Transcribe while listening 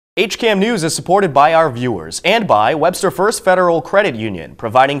HCAM News is supported by our viewers and by Webster First Federal Credit Union,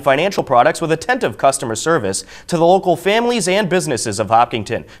 providing financial products with attentive customer service to the local families and businesses of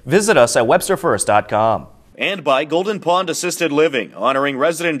Hopkinton. Visit us at websterfirst.com. And by Golden Pond Assisted Living, honoring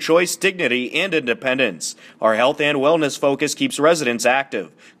resident choice, dignity, and independence. Our health and wellness focus keeps residents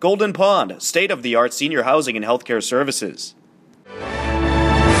active. Golden Pond, state-of-the-art senior housing and healthcare services.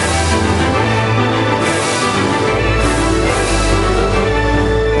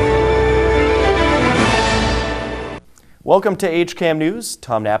 Welcome to HCAM News.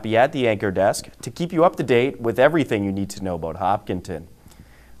 Tom Nappy at the anchor desk to keep you up to date with everything you need to know about Hopkinton.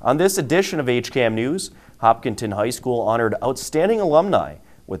 On this edition of HCAM News, Hopkinton High School honored outstanding alumni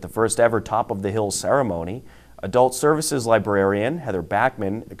with the first ever Top of the Hill ceremony. Adult Services librarian Heather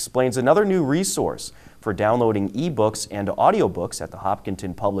Backman explains another new resource for downloading ebooks and audiobooks at the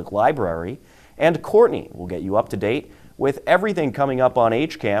Hopkinton Public Library. And Courtney will get you up to date with everything coming up on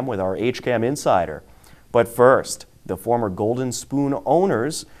HCAM with our HCAM Insider. But first, the former Golden Spoon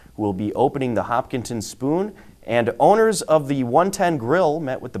owners who will be opening the Hopkinton Spoon and owners of the 110 Grill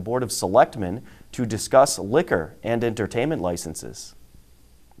met with the Board of Selectmen to discuss liquor and entertainment licenses.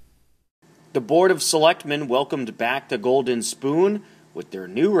 The Board of Selectmen welcomed back the Golden Spoon with their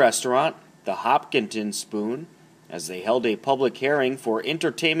new restaurant, the Hopkinton Spoon, as they held a public hearing for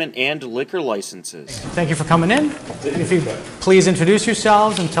entertainment and liquor licenses. Thank you for coming in. If you please introduce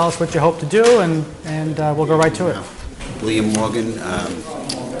yourselves and tell us what you hope to do, and we'll go right to it. William Morgan,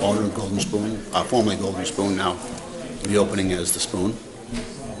 owner of Golden Spoon, formerly Golden Spoon, now reopening as the Spoon.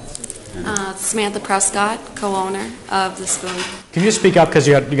 Samantha Prescott, co-owner of the Spoon. Can you speak up because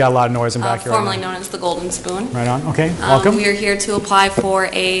you got a lot of noise in back here? Formerly known as the Golden Spoon. Right on. Okay. Welcome. We are here to apply for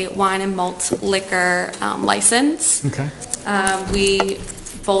a wine and malt liquor license. Okay. We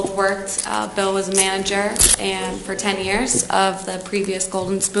both worked. Bill was a manager and for 10 years of the previous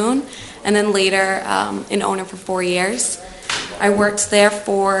Golden Spoon, and then later an owner for 4 years. I worked there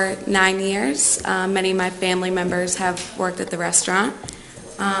for 9 years. Many of my family members have worked at the restaurant.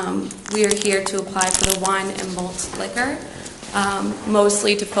 We are here to apply for the wine and malt liquor,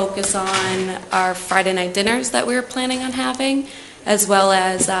 mostly to focus on our Friday night dinners that we were planning on having, as well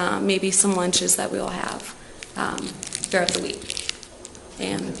as maybe some lunches that we will have throughout the week.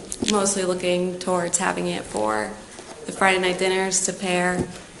 And mostly looking towards having it for the Friday night dinners to pair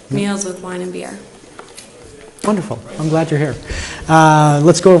meals with wine and beer. Wonderful. I'm glad you're here.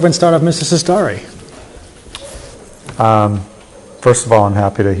 Let's go over and start off Mr. Sistari. First of all, I'm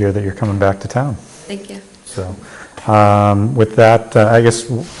happy to hear that you're coming back to town. Thank you. So, with that, I guess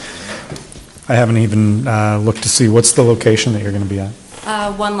I haven't even looked to see what's the location that you're going to be at.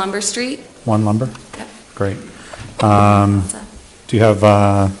 1 Lumber Street. 1 Lumber? Yep. Great. Do you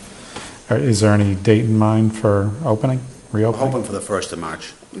have, is there any date in mind for opening, reopening? Hoping for the 1st of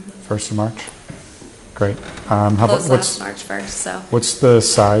March. 1st of March? Great. How about, Last March 1st, so. What's the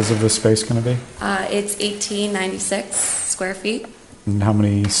size of the space going to be? It's 1896 square feet. And how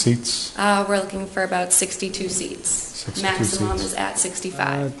many seats? We're looking for about 62 seats. 62 Maximum seats. is at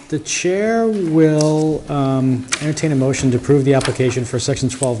 65. The chair will entertain a motion to approve the application for Section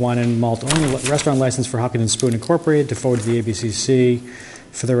 12 wine and malt only restaurant license for Hopkinton Spoon Incorporated to forward to the ABCC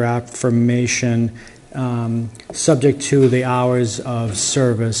for their affirmation, subject to the hours of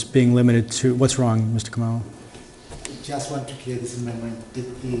service being limited to. What's wrong, Mr. Kamala? Just want to clear this amendment.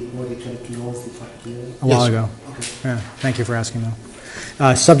 Did the board actually close the public hearing? A while ago. Okay. Yeah, thank you for asking,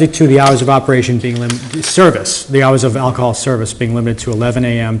 though. Subject to the hours of operation being limited, the hours of alcohol service being limited to 11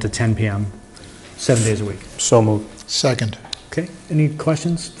 a.m. to 10 p.m., 7 days a week. So moved. Second. Okay, any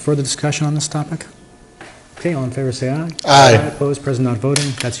questions, further discussion on this topic? Okay, all in favor say aye. Aye. Opposed, present not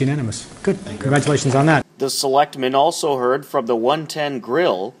voting. That's unanimous. Good, congratulations on that. The Selectmen also heard from the 110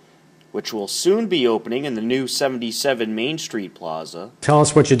 Grill, which will soon be opening in the new 77 Main Street Plaza. Tell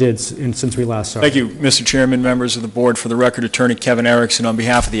us what you did since we last saw you. Thank you, Mr. Chairman, members of the board. For the record, Attorney Kevin Erickson on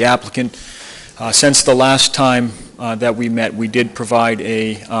behalf of the applicant. Since the last time that we met, we did provide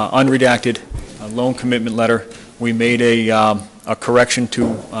a unredacted loan commitment letter. We made a correction to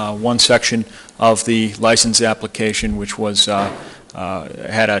one section of the license application, which was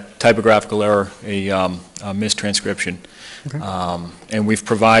had a typographical error, a mistranscription. Okay. And we've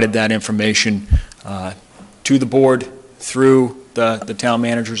provided that information to the board through the town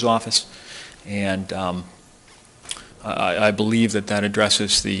manager's office, and I believe that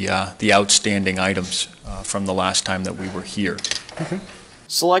addresses the outstanding items from the last time that we were here. Okay.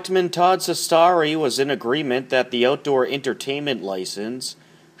 Selectman Todd Sestari was in agreement that the outdoor entertainment license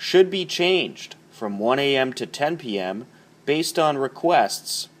should be changed from 1 a.m. to 10 p.m. based on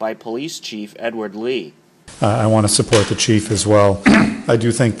requests by Police Chief Edward Lee. I want to support the chief as well. I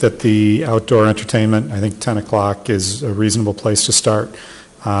do think that the outdoor entertainment, I think 10 o'clock is a reasonable place to start.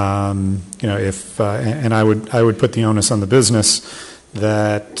 You know, and I would put the onus on the business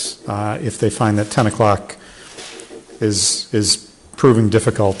that if they find that 10 o'clock is proving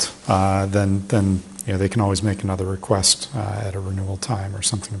difficult, then you know, they can always make another request at a renewal time or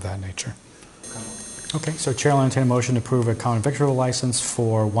something of that nature. Okay, so Chair will entertain a motion to approve a common victual license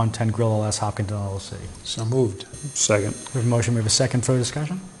for 110 Grill LS Hopkinton LLC. So moved. Second. We have a motion, we have a second for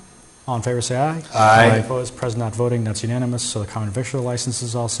discussion. All in favor say aye. Aye. Opposed, present not voting, that's unanimous, so the common victual license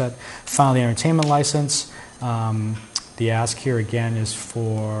is all set. Finally, the entertainment license. The ask here again is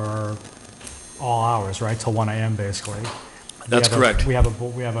for all hours, right, till 1 a.m. basically. That's correct. We have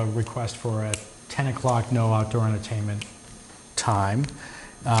a request for a 10 o'clock no outdoor entertainment time.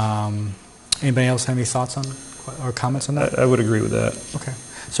 Anybody else have any thoughts on or comments on that? I would agree with that. Okay.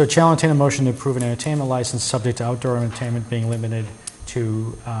 So Chair will entertain a motion to approve an entertainment license subject to outdoor entertainment being limited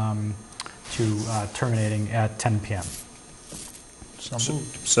to terminating at 10 p.m. So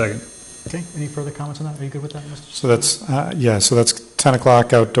moved. Second. Okay. Any further comments on that? Are you good with that, Mr. So that's, yeah, so that's 10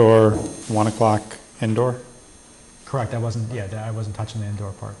 o'clock outdoor, 1 o'clock indoor? Correct. I wasn't touching the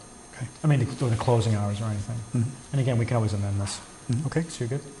indoor part. Okay. I mean, the closing hours or anything. Mm-hmm. And again, we can always amend this. Mm-hmm. Okay, so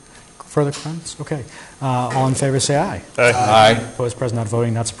you're good? Further comments? Okay. All in favor say aye. Aye. Opposed, present not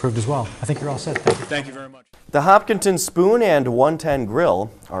voting, that's approved as well. I think you're all set. Thank you. Thank you very much. The Hopkinton Spoon and 110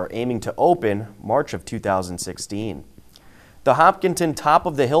 Grill are aiming to open March of 2016. The Hopkinton Top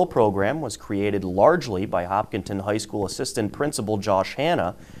of the Hill program was created largely by Hopkinton High School Assistant Principal Josh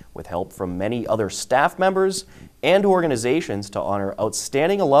Hanna, with help from many other staff members and organizations to honor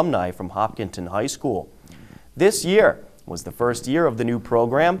outstanding alumni from Hopkinton High School. This year was the first year of the new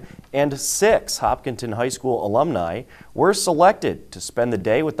program, and 6 Hopkinton High School alumni were selected to spend the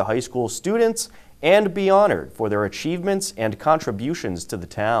day with the high school students and be honored for their achievements and contributions to the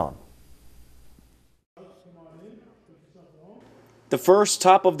town. The first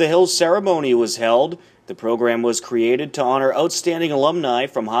Top of the Hill ceremony was held. The program was created to honor outstanding alumni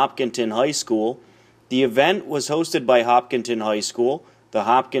from Hopkinton High School. The event was hosted by Hopkinton High School, the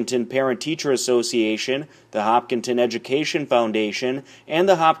Hopkinton Parent-Teacher Association, the Hopkinton Education Foundation, and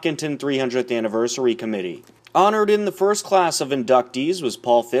the Hopkinton 300th Anniversary Committee. Honored in the first class of inductees was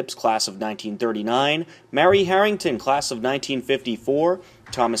Paul Phipps, class of 1939, Mary Harrington, class of 1954,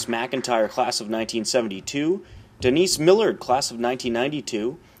 Thomas McIntyre, class of 1972, Denise Millard, class of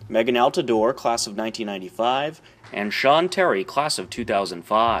 1992, Megan Altador, class of 1995, and Sean Terry, class of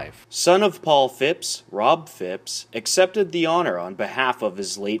 2005. Son of Paul Phipps, Rob Phipps, accepted the honor on behalf of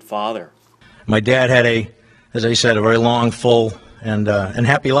his late father. My dad had as I said, a very long, full, and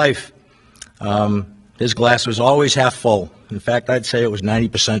happy life. His glass was always half full. In fact, I'd say it was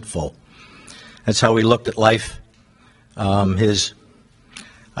 90% full. That's how he looked at life.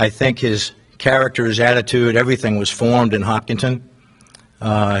 I think his character, his attitude, everything was formed in Hopkinton.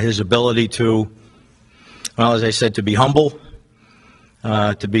 His ability to, well, as I said, to be humble,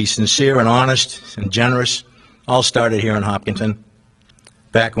 to be sincere and honest and generous, all started here in Hopkinton,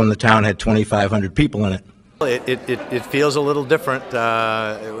 back when the town had 2,500 people in it. It feels a little different.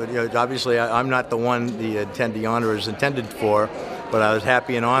 Obviously, I'm not the one the honor is intended for, but I was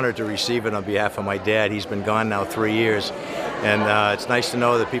happy and honored to receive it on behalf of my dad. He's been gone now 3 years, and it's nice to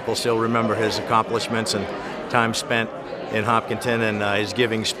know that people still remember his accomplishments and time spent in Hopkinton and his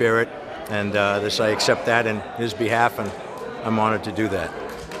giving spirit, and I accept that in his behalf, and I'm honored to do that.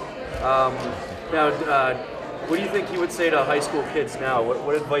 Now, what do you think you would say to high school kids now?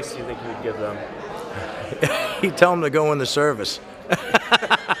 What advice do you think you would give them? You tell them to go in the service,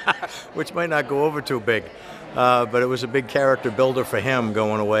 which might not go over too big, but it was a big character builder for him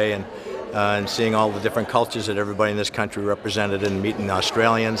going away and seeing all the different cultures that everybody in this country represented, and meeting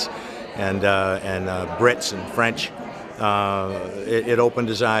Australians and Brits and French. It opened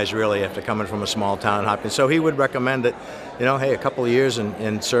his eyes, really, after coming from a small town in Hopkins. So he would recommend that, hey, a couple of years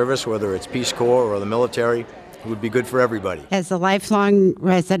in service, whether it's Peace Corps or the military, would be good for everybody. As a lifelong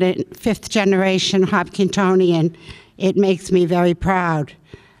resident, 5th generation Hopkintonian, it makes me very proud.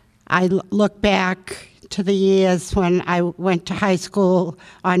 I look back to the years when I went to high school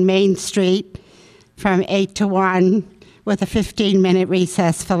on Main Street from 8 to 1 with a 15-minute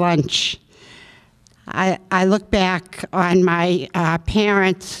recess for lunch. I look back on my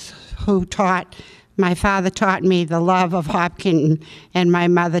parents who my father taught me the love of Hopkinton, and my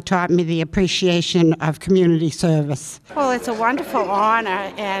mother taught me the appreciation of community service. Well, it's a wonderful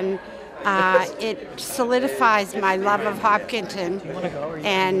honor, and it solidifies my love of Hopkinton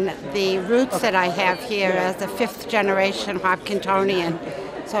and the roots that I have here as a 5th generation Hopkintonian.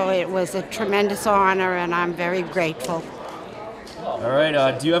 So it was a tremendous honor, and I'm very grateful. All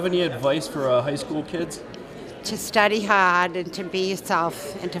right, do you have any advice for high school kids? To study hard and to be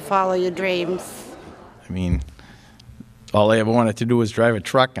yourself and to follow your dreams. I mean, all I ever wanted to do was drive a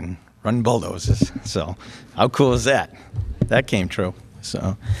truck and run bulldozers. So how cool is that? That came true.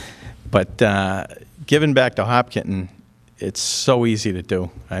 So, but giving back to Hopkinton, it's so easy to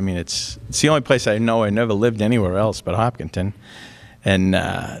do. I mean, it's the only place I know. I never lived anywhere else but Hopkinton. And,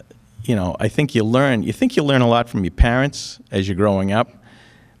 you know, I think you learn a lot from your parents as you're growing up,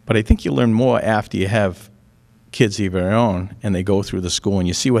 but I think you learn more after you have kids of your own and they go through the school and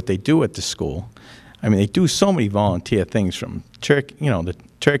you see what they do at the school. I mean, they do so many volunteer things, from the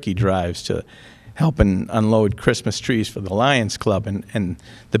turkey drives to helping unload Christmas trees for the Lions Club, and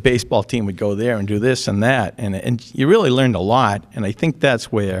the baseball team would go there and do this and that, and you really learned a lot. And I think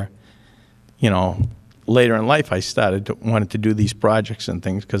that's where, you know, later in life I wanted to do these projects and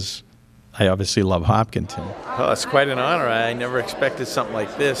things, because I obviously love Hopkinton. Oh, it's quite an honor. I never expected something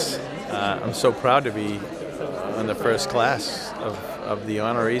like this. I'm so proud to be on the first class of the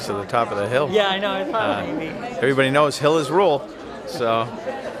honorees at the top of the hill. Yeah, I know. It's probably everybody knows Hill is rule, so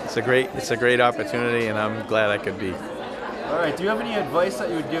it's a great opportunity, and I'm glad I could be. All right, do you have any advice that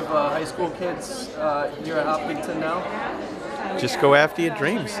you would give high school kids here at Hopkinton now? Just go after your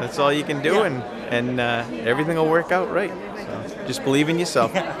dreams. That's all you can do, and everything will work out right. So just believe in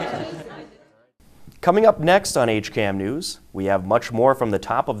yourself. Coming up next on HCAM News, we have much more from the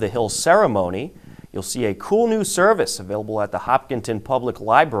Top of the Hill ceremony. You'll see a cool new service available at the Hopkinton Public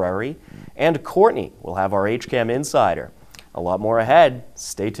Library, and Courtney will have our HCAM Insider. A lot more ahead.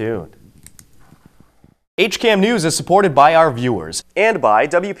 Stay tuned. HCAM News is supported by our viewers and by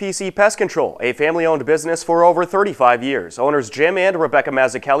WPC Pest Control, a family-owned business for over 35 years. Owners Jim and Rebecca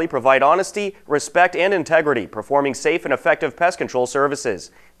Mazzucchelli provide honesty, respect, and integrity, performing safe and effective pest control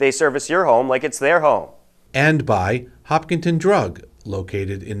services. They service your home like it's their home. And by Hopkinton Drug,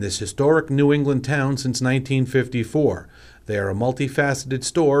 located in this historic New England town since 1954. They are a multifaceted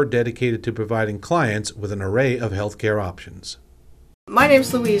store dedicated to providing clients with an array of healthcare options. My name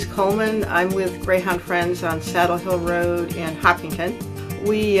is Louise Coleman. I'm with Greyhound Friends on Saddle Hill Road in Hopkinton.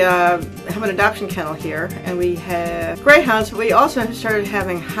 We have an adoption kennel here, and we have greyhounds, but we also have started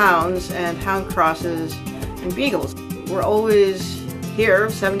having hounds and hound crosses and beagles. We're always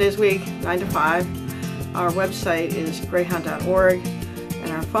here 7 days a week, 9 to 5. Our website is greyhound.org,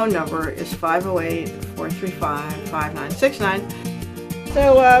 and our phone number is 508-435-5969.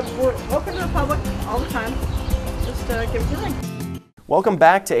 So we're open to the public all the time. Just give us a ring. Welcome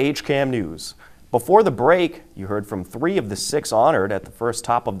back to HCAM News. Before the break, you heard from 3 of the 6 honored at the first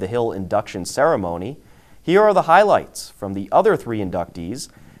Top of the Hill induction ceremony. Here are the highlights from the other 3 inductees,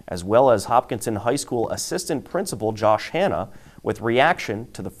 as well as Hopkinton High School Assistant Principal Josh Hanna, with reaction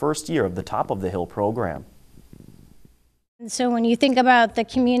to the first year of the Top of the Hill program. So when you think about the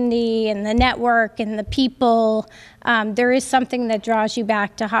community and the network and the people, there is something that draws you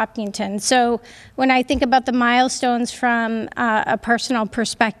back to Hopkinton. So when I think about the milestones from a personal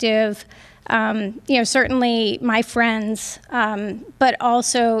perspective, you know, certainly my friends, but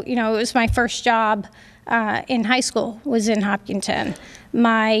also, you know, it was my first job in high school was in Hopkinton.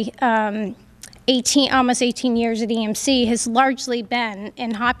 My almost 18 years at EMC has largely been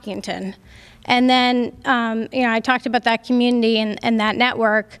in Hopkinton. And then, you know, I talked about that community and that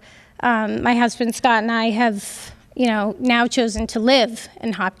network. My husband Scott and I have, you know, now chosen to live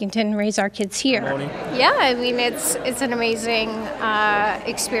in Hopkinton and raise our kids here. Yeah, I mean, it's an amazing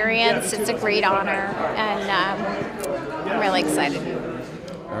experience. It's a great honor, and I'm really excited.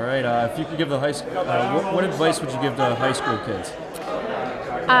 All right, if you could give the high school, what advice would you give to high school kids?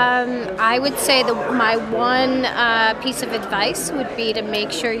 I would say my one piece of advice would be to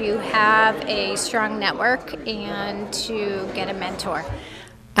make sure you have a strong network and to get a mentor.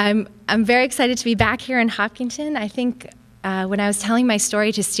 I'm very excited to be back here in Hopkinton. I think when I was telling my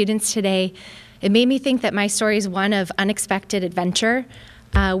story to students today, it made me think that my story is one of unexpected adventure.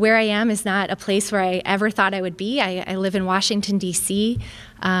 Where I am is not a place where I ever thought I would be. I live in Washington, D.C.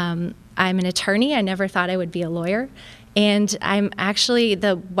 I'm an attorney. I never thought I would be a lawyer. And I'm actually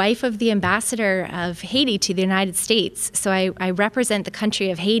the wife of the ambassador of Haiti to the United States. So I represent the country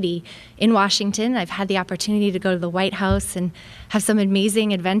of Haiti in Washington. I've had the opportunity to go to the White House and have some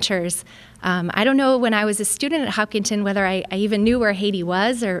amazing adventures. I don't know when I was a student at Hopkinton whether I even knew where Haiti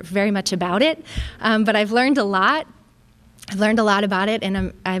was or very much about it, but I've learned a lot. I've learned a lot about it,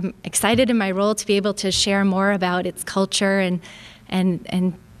 and I'm excited in my role to be able to share more about its culture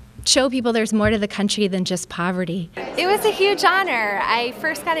and show people there's more to the country than just poverty. It was a huge honor. I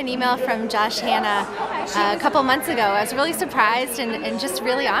first got an email from Josh Hanna a couple months ago. I was really surprised and just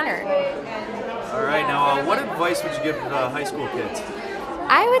really honored. All All right, now what advice would you give high school kids?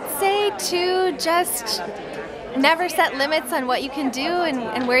 I would say to just never set limits on what you can do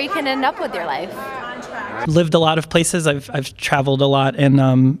and where you can end up with your life. Lived a lot of places. I've traveled a lot,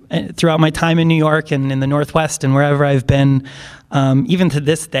 and throughout my time in New York and in the Northwest and wherever I've been, even to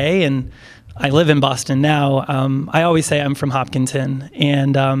this day, and I live in Boston now, I always say I'm from Hopkinton,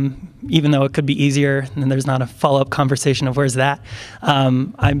 and even though it could be easier, and there's not a follow-up conversation of where's that,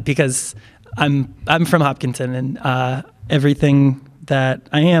 because I'm from Hopkinton, and everything that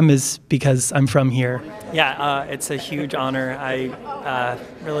I am is because I'm from here. Yeah, it's a huge honor. I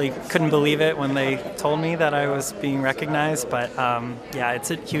really couldn't believe it when they told me that I was being recognized, but yeah, it's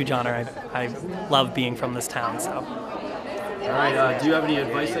a huge honor. I love being from this town. So. All right, do you have any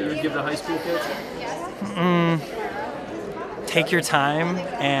advice that you would give to high school kids? Take your time,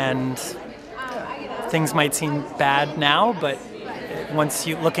 and things might seem bad now, but once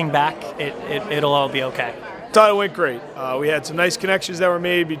looking back, it'll all be okay. Thought it went great. We had some nice connections that were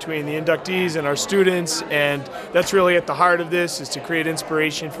made between the inductees and our students, and that's really at the heart of this, is to create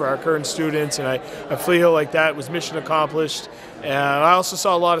inspiration for our current students, and I feel like that was mission accomplished. And I also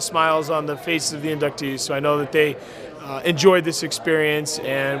saw a lot of smiles on the faces of the inductees, so I know that they enjoyed this experience,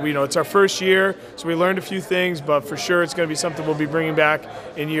 and it's our first year, so we learned a few things, but for sure it's going to be something we'll be bringing back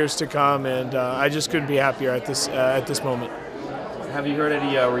in years to come, and I just couldn't be happier at this moment. Have you heard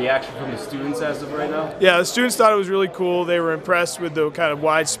any reaction from the students as of right now? Yeah, the students thought it was really cool. They were impressed with the kind of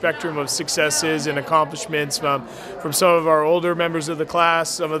wide spectrum of successes and accomplishments from some of our older members of the class,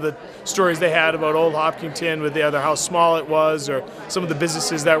 some of the stories they had about old Hopkinton with either how small it was or some of the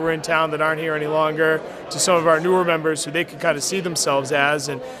businesses that were in town that aren't here any longer, to some of our newer members who they could kind of see themselves as.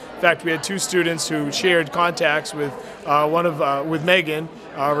 And in fact, we had two students who shared contacts with with Megan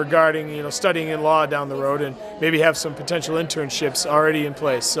regarding studying in law down the road, and maybe have some potential internships already in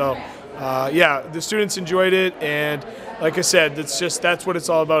place. So yeah, the students enjoyed it, and like I said, that's what it's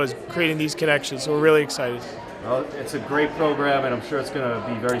all about, is creating these connections. So we're really excited. Well, it's a great program, and I'm sure it's going to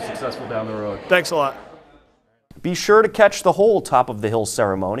be very successful down the road. Thanks a lot. Be sure to catch the whole Top of the Hill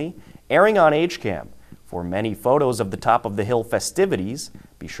ceremony airing on HCAM. For many photos of the Top of the Hill festivities,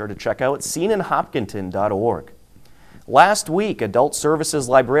 be sure to check out seeninhopkinton.org. Last week, Adult Services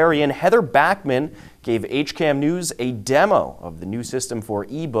librarian Heather Backman gave HCAM News a demo of the new system for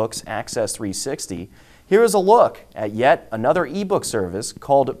ebooks, Access 360. Here is a look at yet another ebook service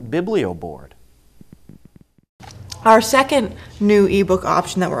called BiblioBoard. Our second new ebook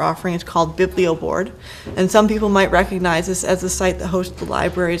option that we're offering is called BiblioBoard, and some people might recognize this as the site that hosts the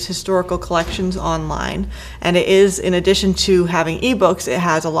library's historical collections online. And it is, in addition to having ebooks, it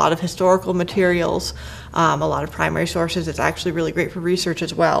has a lot of historical materials, a lot of primary sources. It's actually really great for research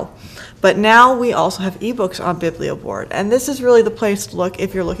as well. But now we also have ebooks on BiblioBoard, and this is really the place to look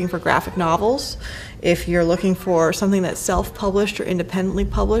if you're looking for graphic novels. If you're looking for something that's self-published or independently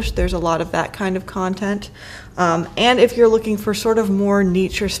published, there's a lot of that kind of content. And if you're looking for sort of more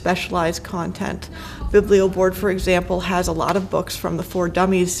niche or specialized content, BiblioBoard, for example, has a lot of books from the For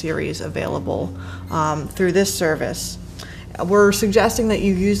Dummies series available through this service. We're suggesting that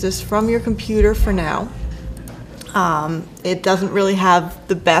you use this from your computer for now. It doesn't really have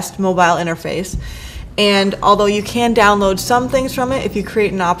the best mobile interface, and although you can download some things from it if you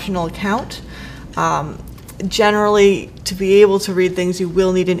create an optional account, generally to be able to read things you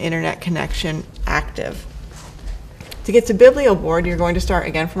will need an internet connection active. To get to BiblioBoard, you're going to start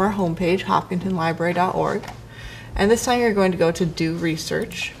again from our homepage, hopkintonlibrary.org, and this time you're going to go to Do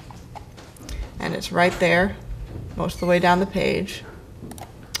Research, and it's right there most of the way down the page.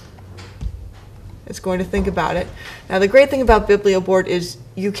 It's going to think about it. Now, the great thing about BiblioBoard is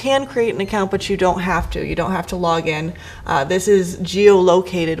you can create an account, but you don't have to. You don't have to log in. This is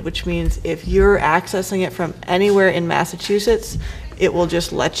geolocated, which means if you're accessing it from anywhere in Massachusetts, it will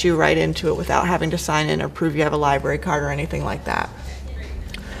just let you right into it without having to sign in or prove you have a library card or anything like that.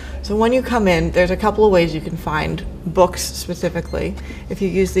 So when you come in, there's a couple of ways you can find books specifically. If you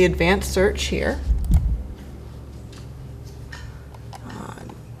use the advanced search here,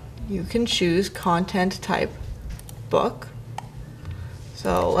 you can choose content type book.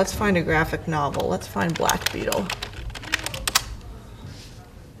 So let's find a graphic novel. Let's find Black Beetle.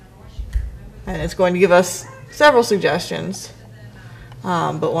 And it's going to give us several suggestions.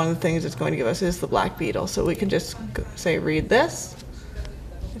 But one of the things it's going to give us is the Black Beetle. So we can just say, read this.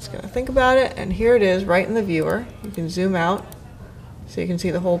 It's going to think about it, and here it is right in the viewer. You can zoom out so you can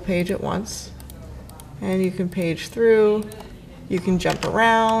see the whole page at once. And you can page through. You can jump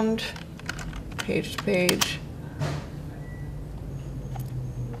around, page to page.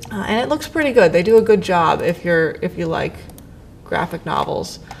 And it looks pretty good. They do a good job if you like graphic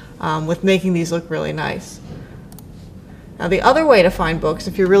novels. with making these look really nice. Now the other way to find books,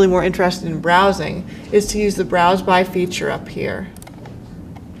 if you're really more interested in browsing, is to use the Browse By feature up here.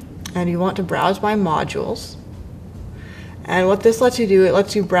 And you want to browse by modules. And what this lets you do, it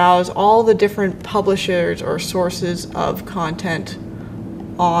lets you browse all the different publishers or sources of content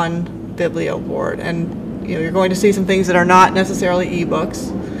on BiblioBoard. And you're going to see some things that are not necessarily ebooks.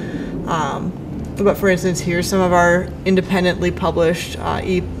 But for instance, here's some of our independently published,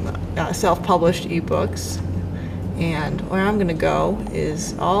 self-published ebooks. And where I'm going to go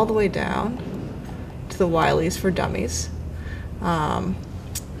is all the way down to the Wileys for Dummies.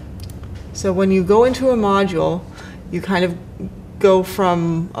 So when you go into a module, you kind of go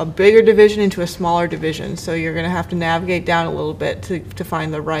from a bigger division into a smaller division. So you're going to have to navigate down a little bit to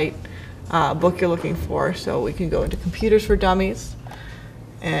find the right book you're looking for. So we can go into Computers for Dummies.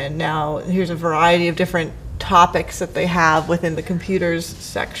 And now here's a variety of different topics that they have within the computers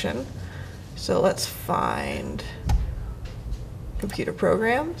section. So let's find computer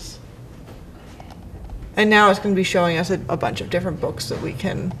programs. And now it's going to be showing us a bunch of different books that we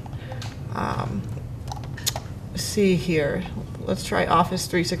can see here. Let's try Office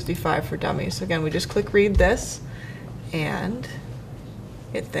 365 for Dummies. So again, we just click read this, and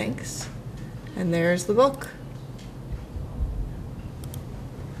it thinks. And there's the book.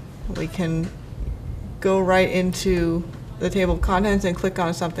 We can go right into the table of contents and click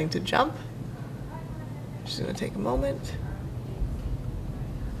on something to jump. Just going to take a moment.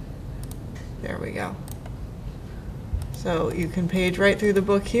 There we go. So you can page right through the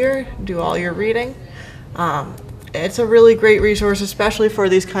book here, do all your reading. It's a really great resource, especially for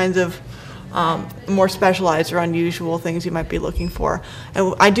these kinds of more specialized or unusual things you might be looking for.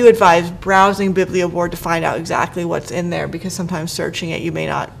 And I do advise browsing BiblioBoard to find out exactly what's in there, because sometimes searching it you may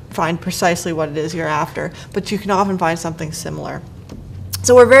not find precisely what it is you're after, but you can often find something similar.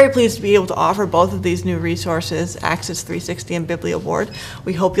 So we're very pleased to be able to offer both of these new resources, Access 360 and BiblioBoard.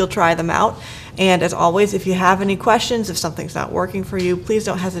 We hope you'll try them out. And as always, if you have any questions, if something's not working for you, please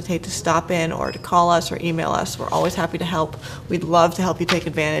don't hesitate to stop in or to call us or email us. We're always happy to help. We'd love to help you take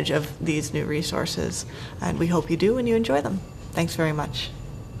advantage of these new resources. And we hope you do and you enjoy them. Thanks very much.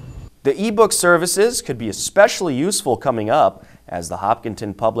 The ebook services could be especially useful coming up, as the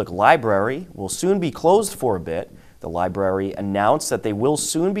Hopkinton Public Library will soon be closed for a bit. The library announced that they will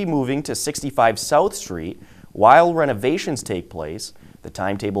soon be moving to 65 South Street while renovations take place. The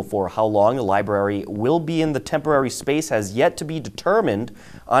timetable for how long the library will be in the temporary space has yet to be determined.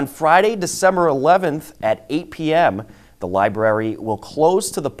 On Friday, December 11th at 8 p.m., the library will close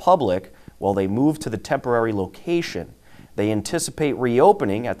to the public while they move to the temporary location. They anticipate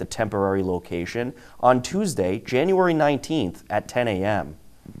reopening at the temporary location on Tuesday, January 19th at 10 a.m.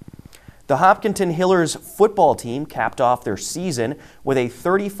 The Hopkinton Hillers football team capped off their season with a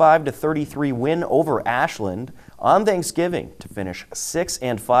 35-33 win over Ashland on Thanksgiving to finish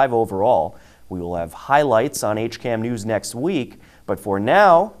 6-5 overall. We will have highlights on HCAM News next week, but for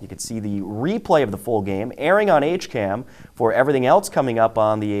now, you can see the replay of the full game airing on HCAM. For everything else coming up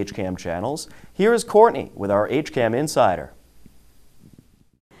on the HCAM channels, here is Courtney with our HCAM Insider.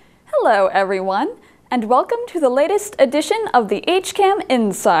 Hello, everyone, and welcome to the latest edition of the HCAM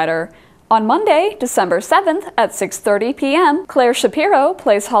Insider. On Monday, December 7th at 6:30 p.m., Claire Shapiro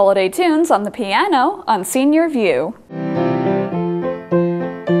plays holiday tunes on the piano on Senior View.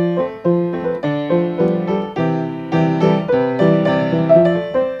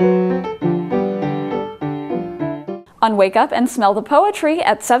 On Wake Up and Smell the Poetry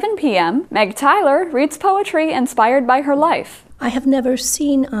at 7 p.m., Meg Tyler reads poetry inspired by her life. I have never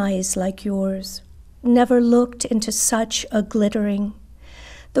seen eyes like yours, never looked into such a glittering.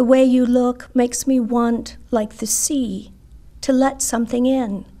 The way you look makes me want, like the sea, to let something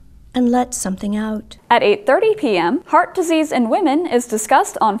in and let something out. At 8:30 p.m., heart disease in women is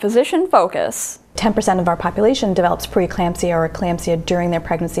discussed on Physician Focus. 10% of our population develops preeclampsia or eclampsia during their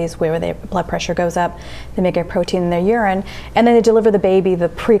pregnancies, where their blood pressure goes up, they make a protein in their urine, and then they deliver the baby, the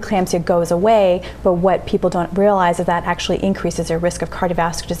preeclampsia goes away, but what people don't realize is that actually increases their risk of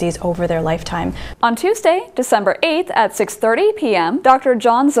cardiovascular disease over their lifetime. On Tuesday, December 8th at 6:30 p.m., Dr.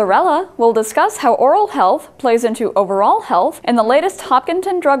 John Zarella will discuss how oral health plays into overall health in the latest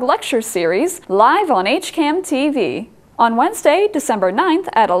Hopkinton Drug Lecture Series, live on HCAM TV. On Wednesday, December 9th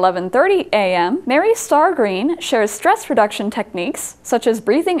at 11:30 a.m., Mary Stargreen shares stress reduction techniques such as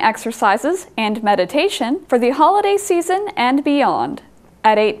breathing exercises and meditation for the holiday season and beyond.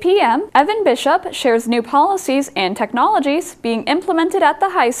 At 8 p.m., Evan Bishop shares new policies and technologies being implemented at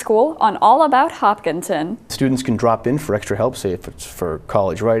the high school on All About Hopkinton. Students can drop in for extra help, say if it's for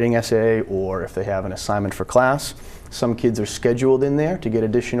college writing essay or if they have an assignment for class. Some kids are scheduled in there to get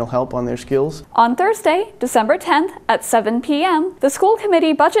additional help on their skills. On Thursday, December 10th at 7 p.m., the school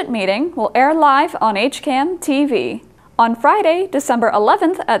committee budget meeting will air live on HCAM TV. On Friday, December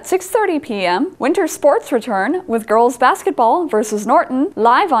 11th at 6:30 p.m., winter sports return with girls basketball versus Norton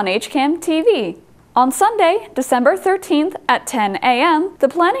live on HCAM TV. On Sunday, December 13th at 10 a.m., the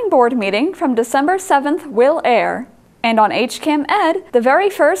planning board meeting from December 7th will air. And on HCAM Ed, the very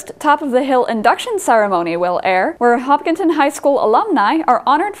first Top of the Hill induction ceremony will air, where Hopkinton High School alumni are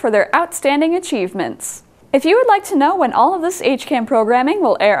honored for their outstanding achievements. If you would like to know when all of this HCAM programming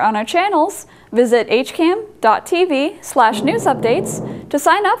will air on our channels, visit hcam.tv/newsupdates to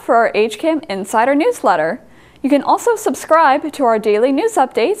sign up for our HCAM Insider newsletter. You can also subscribe to our daily news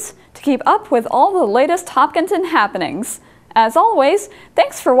updates to keep up with all the latest Hopkinton happenings. As always,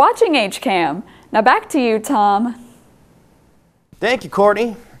 thanks for watching HCAM. Now back to you, Tom. Thank you,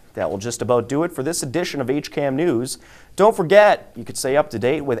 Courtney. That will just about do it for this edition of HCAM News. Don't forget, you can stay up to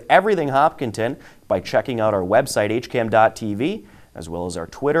date with everything Hopkinton by checking out our website, hcam.tv, as well as our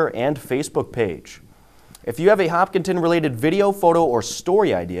Twitter and Facebook page. If you have a Hopkinton-related video, photo, or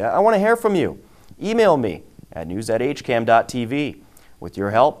story idea, I want to hear from you. Email me at news@hcam.tv. With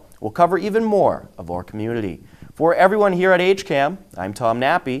your help, we'll cover even more of our community. For everyone here at HCAM, I'm Tom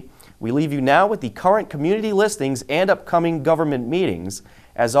Nappy. We leave you now with the current community listings and upcoming government meetings.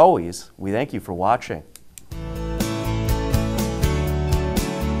 As always, we thank you for watching.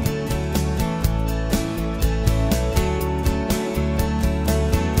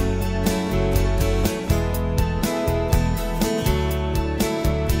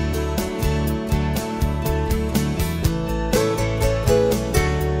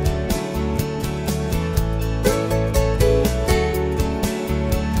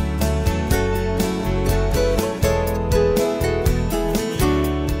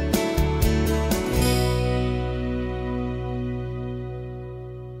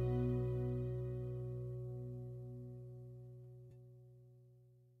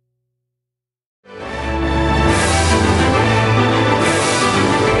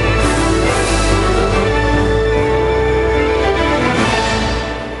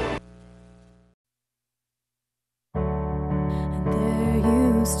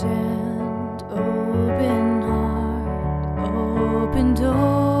 Stand open heart, open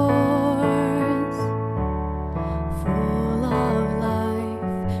doors, full of life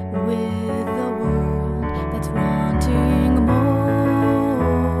with a world that's wanting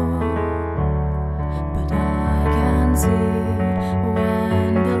more. But I can see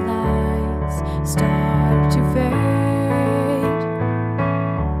when the lights start to fade,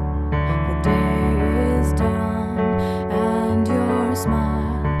 the day is done and your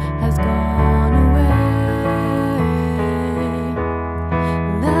smile has gone.